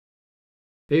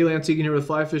Hey, Lance Egan here with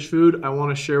Fly Fish Food. I want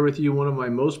to share with you one of my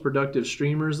most productive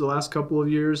streamers the last couple of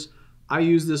years. I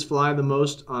use this fly the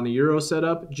most on a Euro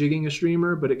setup, jigging a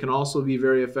streamer, but it can also be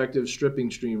very effective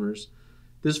stripping streamers.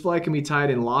 This fly can be tied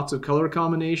in lots of color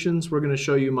combinations. We're going to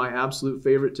show you my absolute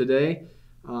favorite today.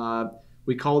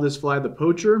 We call this fly the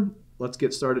Poacher. Let's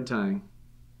get started tying.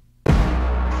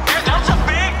 That's a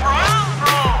big brown,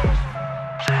 bro.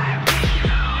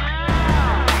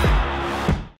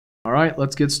 All right,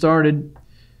 let's get started.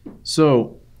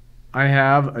 So I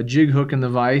have a jig hook in the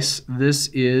vise. This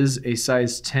is a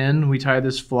size 10. We tie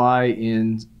this fly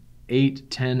in 8,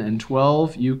 10, and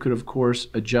 12. You could, of course,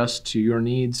 adjust to your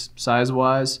needs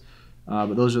size-wise,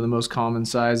 but those are the most common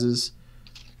sizes.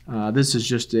 This is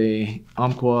just a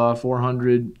Umpqua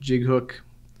 400 jig hook.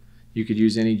 You could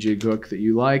use any jig hook that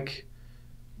you like.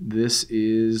 This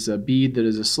is a bead that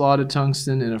is a slotted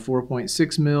tungsten in a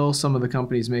 4.6 mil. Some of the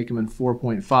companies make them in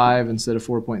 4.5 instead of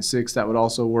 4.6. That would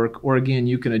also work. Or again,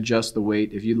 you can adjust the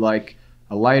weight. If you'd like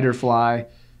a lighter fly,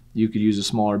 you could use a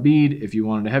smaller bead. If you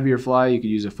wanted a heavier fly, you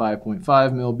could use a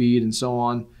 5.5 mil bead and so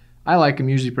on. I like them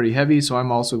usually pretty heavy, so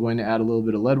I'm also going to add a little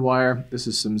bit of lead wire. This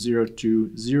is some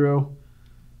 020. So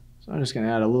I'm just going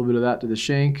to add a little bit of that to the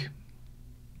shank.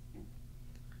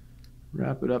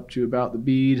 Wrap it up to about the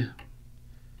bead.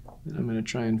 Then I'm going to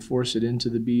try and force it into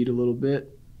the bead a little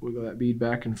bit. Wiggle that bead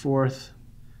back and forth.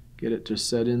 Get it to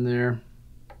set in there.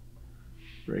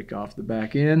 Break off the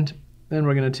back end. Then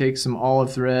we're going to take some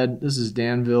olive thread. This is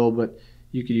Danville, but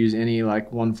you could use any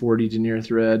like 140 denier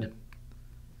thread.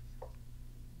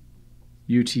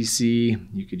 UTC,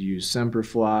 you could use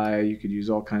Semperfly, you could use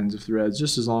all kinds of threads,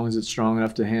 just as long as it's strong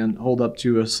enough to hold up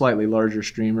to a slightly larger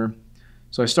streamer.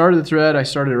 So I started the thread, I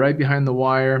started right behind the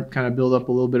wire, kind of build up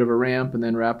a little bit of a ramp, and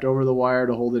then wrapped over the wire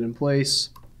to hold it in place.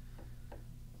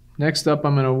 Next up,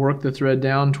 I'm going to work the thread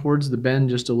down towards the bend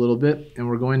just a little bit, and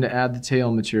we're going to add the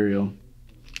tail material.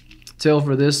 Tail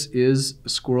for this is a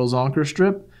squirrel's anchor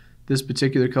strip. This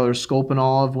particular color is Sculpin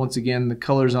Olive. Once again, the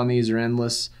colors on these are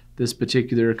endless. This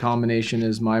particular combination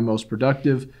is my most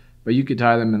productive, but you could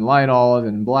tie them in light olive,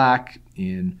 in black,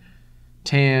 in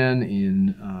tan,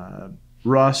 in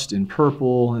rust, in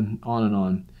purple, and on and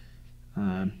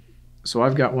on. So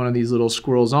I've got one of these little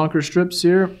squirrel's anchor strips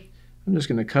here. I'm just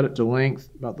going to cut it to length,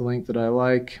 about the length that I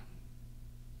like.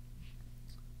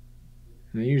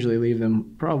 And I usually leave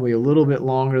them probably a little bit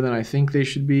longer than I think they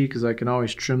should be, because I can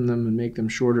always trim them and make them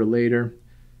shorter later.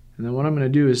 And then what I'm going to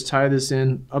do is tie this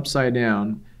in upside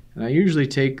down. And I usually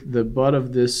take the butt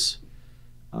of this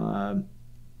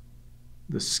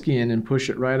the skin and push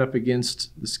it right up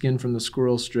against the skin from the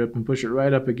squirrel strip and push it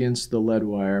right up against the lead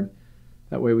wire.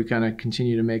 That way we kind of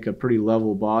continue to make a pretty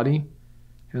level body.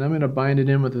 And I'm going to bind it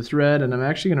in with the thread, and I'm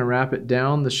actually going to wrap it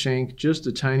down the shank just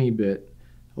a tiny bit,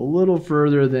 a little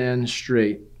further than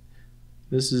straight.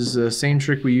 This is the same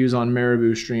trick we use on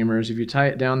marabou streamers. If you tie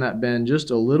it down that bend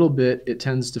just a little bit, it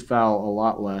tends to foul a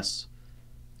lot less.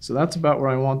 So that's about where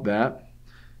I want that.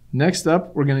 Next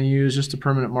up, we're going to use just a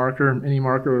permanent marker. Any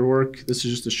marker would work. This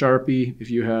is just a Sharpie. If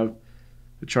you have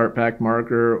a chart pack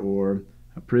marker or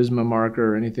a Prisma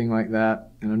marker or anything like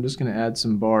that. And I'm just going to add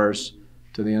some bars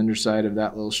to the underside of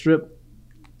that little strip.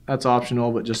 That's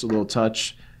optional, but just a little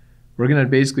touch. We're going to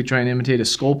basically try and imitate a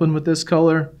sculpin with this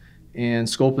color. And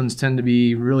sculpins tend to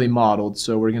be really mottled,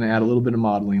 so we're going to add a little bit of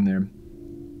modeling there.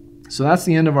 So that's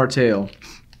the end of our tail.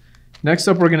 Next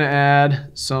up, we're going to add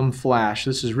some flash.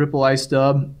 This is Ripple Ice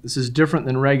Dub. This is different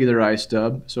than regular Ice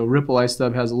Dub. So Ripple Ice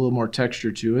Dub has a little more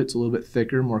texture to it. It's a little bit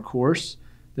thicker, more coarse.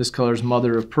 This color is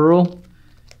Mother of Pearl.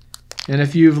 And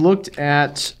if you've looked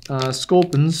at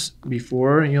sculpins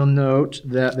before, you'll note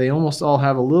that they almost all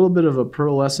have a little bit of a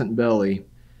pearlescent belly.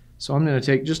 So I'm going to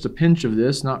take just a pinch of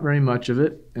this, not very much of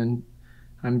it, and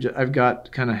I've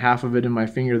got kind of half of it in my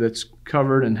finger that's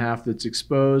covered and half that's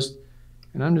exposed.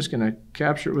 And I'm just going to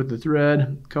capture it with the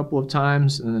thread a couple of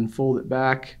times and then fold it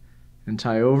back and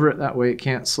tie over it. That way it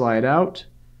can't slide out.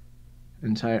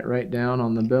 And tie it right down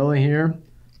on the belly here.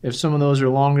 If some of those are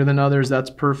longer than others, that's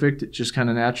perfect. It just kind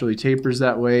of naturally tapers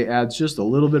that way. Adds just a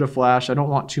little bit of flash. I don't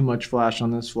want too much flash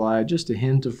on this fly. Just a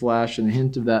hint of flash and a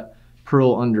hint of that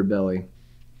pearl underbelly.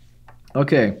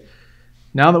 Okay,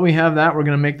 now that we have that, we're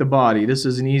going to make the body. This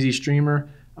is an easy streamer.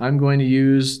 I'm going to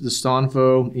use the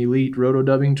Stonfo Elite Roto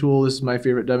Dubbing Tool. This is my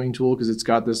favorite dubbing tool because it's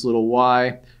got this little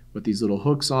Y with these little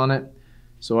hooks on it.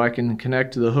 So I can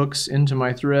connect the hooks into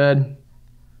my thread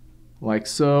like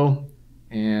so,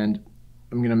 and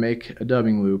I'm going to make a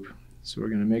dubbing loop. So we're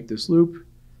going to make this loop.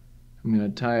 I'm going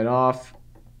to tie it off,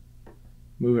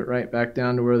 move it right back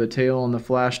down to where the tail and the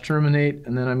flash terminate,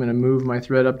 and then I'm going to move my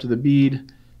thread up to the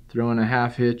bead, throw in a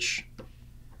half hitch,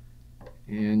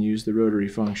 and use the rotary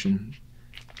function.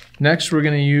 Next, we're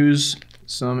going to use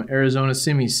some Arizona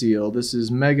Semi-Seal. This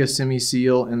is Mega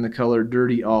Semi-Seal in the color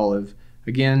Dirty Olive.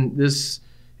 Again, this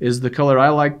is the color I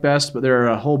like best, but there are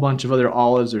a whole bunch of other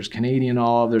olives. There's Canadian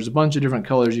olive. There's a bunch of different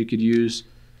colors you could use,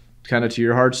 kind of to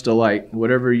your heart's delight.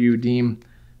 Whatever you deem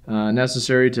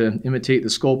necessary to imitate the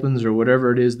sculpins or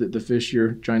whatever it is that the fish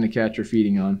you're trying to catch are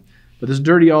feeding on. But this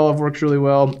Dirty Olive works really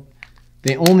well.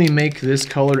 They only make this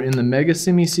color in the Mega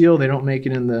Semi-Seal. They don't make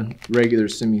it in the regular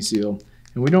Semi-Seal.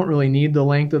 And we don't really need the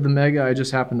length of the Mega. I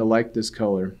just happen to like this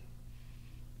color.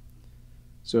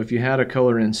 So if you had a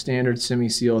color in standard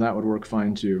Semi-Seal, that would work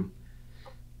fine too.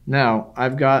 Now,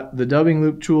 I've got the dubbing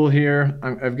loop tool here.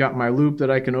 I've got my loop that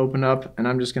I can open up, and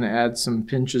I'm just going to add some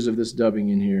pinches of this dubbing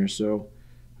in here. So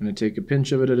I'm going to take a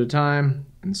pinch of it at a time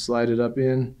and slide it up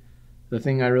in. The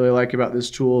thing I really like about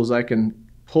this tool is I can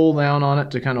pull down on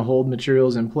it to kind of hold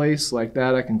materials in place like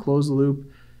that. I can close the loop,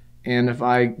 and if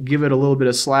I give it a little bit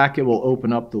of slack, it will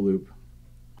open up the loop.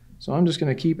 So I'm just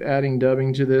going to keep adding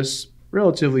dubbing to this,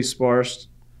 relatively sparse,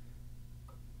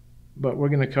 but we're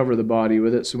going to cover the body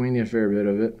with it, so we need a fair bit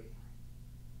of it.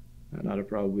 That ought to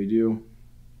probably do.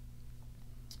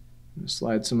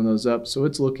 Slide some of those up so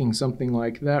it's looking something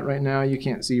like that right now. You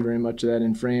can't see very much of that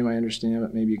in frame, I understand,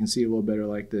 but maybe you can see it a little better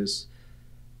like this.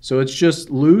 So it's just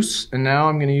loose, and now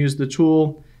I'm going to use the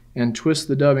tool and twist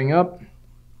the dubbing up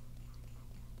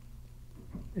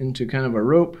into kind of a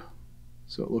rope,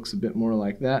 so it looks a bit more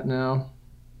like that now.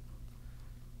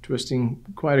 Twisting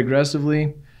quite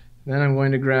aggressively. Then I'm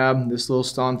going to grab this little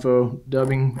Stanfo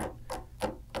dubbing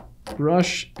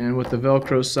brush, and with the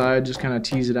Velcro side just kind of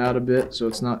tease it out a bit so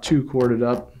it's not too corded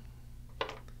up.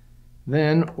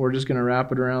 Then we're just going to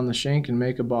wrap it around the shank and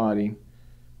make a body.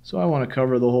 So I want to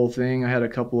cover the whole thing. I had a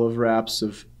couple of wraps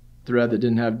of thread that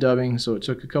didn't have dubbing, so it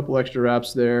took a couple extra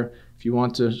wraps there. If you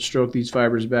want to stroke these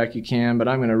fibers back, you can, but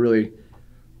I'm going to really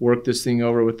work this thing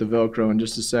over with the Velcro in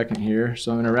just a second here.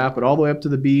 So I'm going to wrap it all the way up to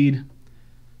the bead.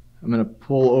 I'm going to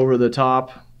pull over the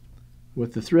top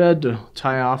with the thread to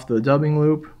tie off the dubbing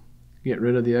loop, get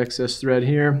rid of the excess thread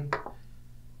here.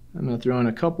 I'm going to throw in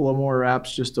a couple of more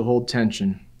wraps just to hold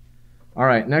tension. All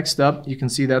right, next up, you can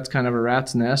see that's kind of a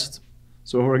rat's nest.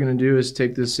 So what we're going to do is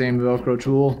take this same Velcro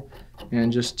tool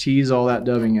and just tease all that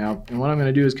dubbing out. And what I'm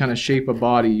going to do is kind of shape a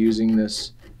body using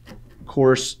this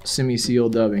coarse Semi-Seal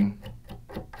dubbing.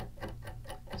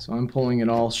 So I'm pulling it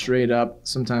all straight up.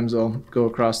 Sometimes I'll go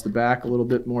across the back a little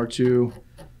bit more too.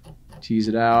 Tease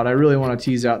it out. I really want to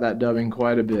tease out that dubbing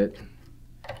quite a bit.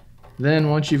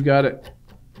 Then once you've got it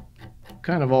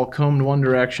kind of all combed one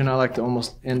direction, I like to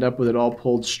almost end up with it all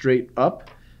pulled straight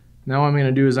up. Now what I'm going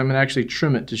to do is I'm going to actually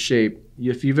trim it to shape.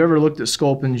 If you've ever looked at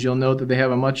sculpins, you'll note that they have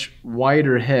a much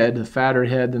wider head, a fatter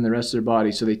head than the rest of their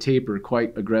body, so they taper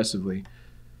quite aggressively.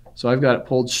 So I've got it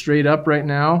pulled straight up right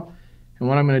now, and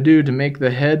what I'm going to do to make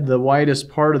the head the widest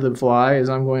part of the fly is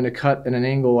I'm going to cut at an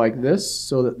angle like this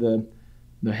so that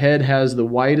the head has the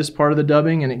widest part of the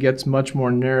dubbing and it gets much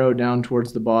more narrow down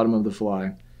towards the bottom of the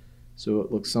fly. So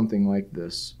it looks something like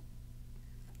this.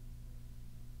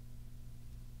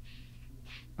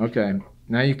 Okay,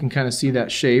 now you can kind of see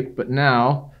that shape, but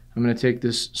now I'm going to take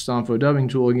this Stanfo dubbing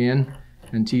tool again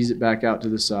and tease it back out to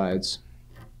the sides.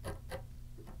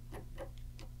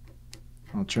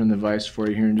 I'll turn the vise for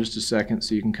you here in just a second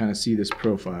so you can kind of see this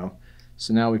profile.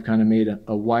 So now we've kind of made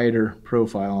a wider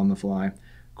profile on the fly.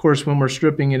 Of course, when we're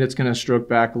stripping it, it's going to stroke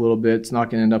back a little bit. It's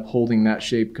not going to end up holding that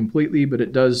shape completely, but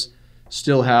it does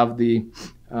still have the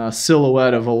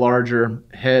silhouette of a larger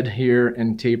head here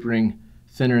and tapering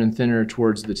thinner and thinner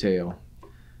towards the tail.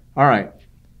 All right,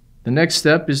 the next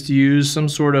step is to use some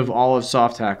sort of olive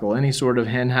soft hackle. Any sort of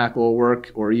hen hackle will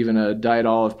work, or even a dyed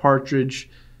olive partridge.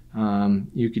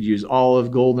 You could use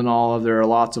olive, golden olive. There are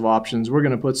lots of options. We're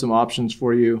going to put some options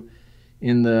for you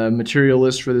in the material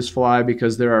list for this fly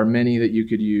because there are many that you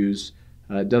could use.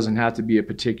 It doesn't have to be a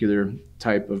particular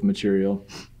type of material.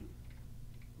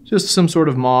 Just some sort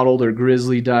of mottled or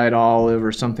grizzly dyed olive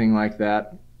or something like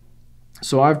that.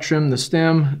 So I've trimmed the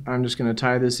stem. I'm just going to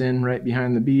tie this in right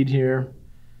behind the bead here,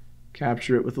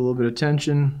 capture it with a little bit of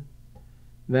tension.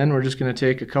 Then we're just going to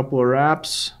take a couple of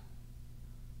wraps,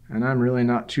 and I'm really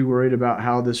not too worried about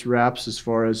how this wraps as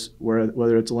far as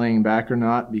whether it's laying back or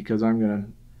not, because I'm going to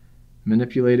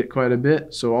manipulate it quite a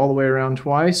bit. So all the way around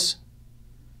twice,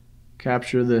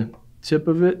 capture the tip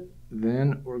of it,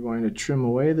 then we're going to trim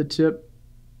away the tip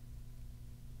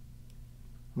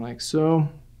like so.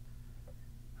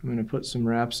 I'm going to put some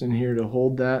wraps in here to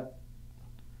hold that.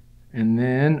 And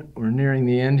then we're nearing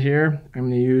the end here. I'm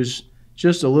going to use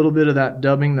just a little bit of that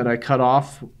dubbing that I cut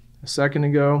off a second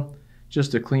ago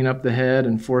just to clean up the head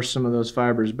and force some of those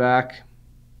fibers back.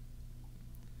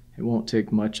 It won't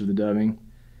take much of the dubbing.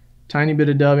 Tiny bit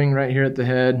of dubbing right here at the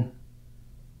head,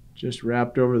 just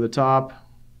wrapped over the top.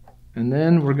 And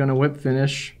then we're going to whip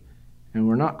finish, and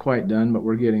we're not quite done, but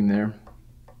we're getting there.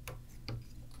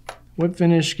 Whip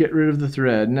finish, get rid of the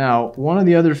thread. Now, one of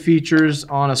the other features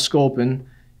on a sculpin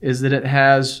is that it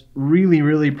has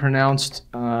really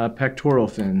pronounced pectoral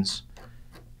fins.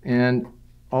 And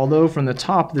although from the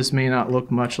top this may not look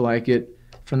much like it,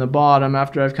 from the bottom,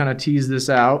 after I've kind of teased this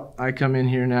out, I come in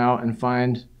here now and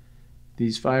find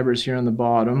these fibers here on the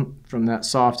bottom from that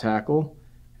soft hackle,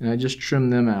 and I just trim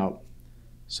them out.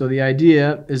 So the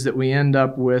idea is that we end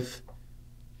up with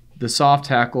the soft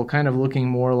hackle kind of looking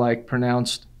more like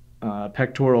pronounced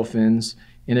pectoral fins,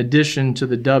 in addition to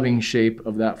the dubbing shape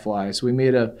of that fly. So we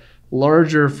made a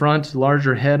larger front,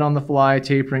 larger head on the fly,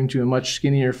 tapering to a much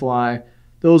skinnier fly.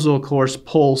 Those will of course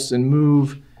pulse and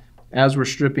move as we're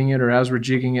stripping it or as we're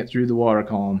jigging it through the water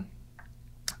column.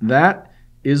 That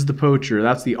is the Poacher.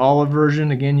 That's the olive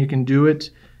version. Again, you can do it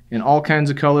in all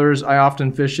kinds of colors. I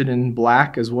often fish it in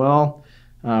black as well.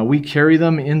 We carry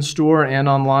them in store and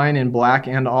online in black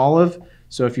and olive.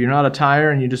 So if you're not a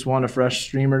tyer and you just want a fresh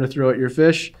streamer to throw at your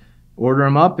fish, order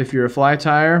them up. If you're a fly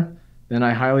tyer, then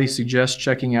I highly suggest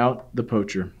checking out the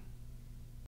Poacher.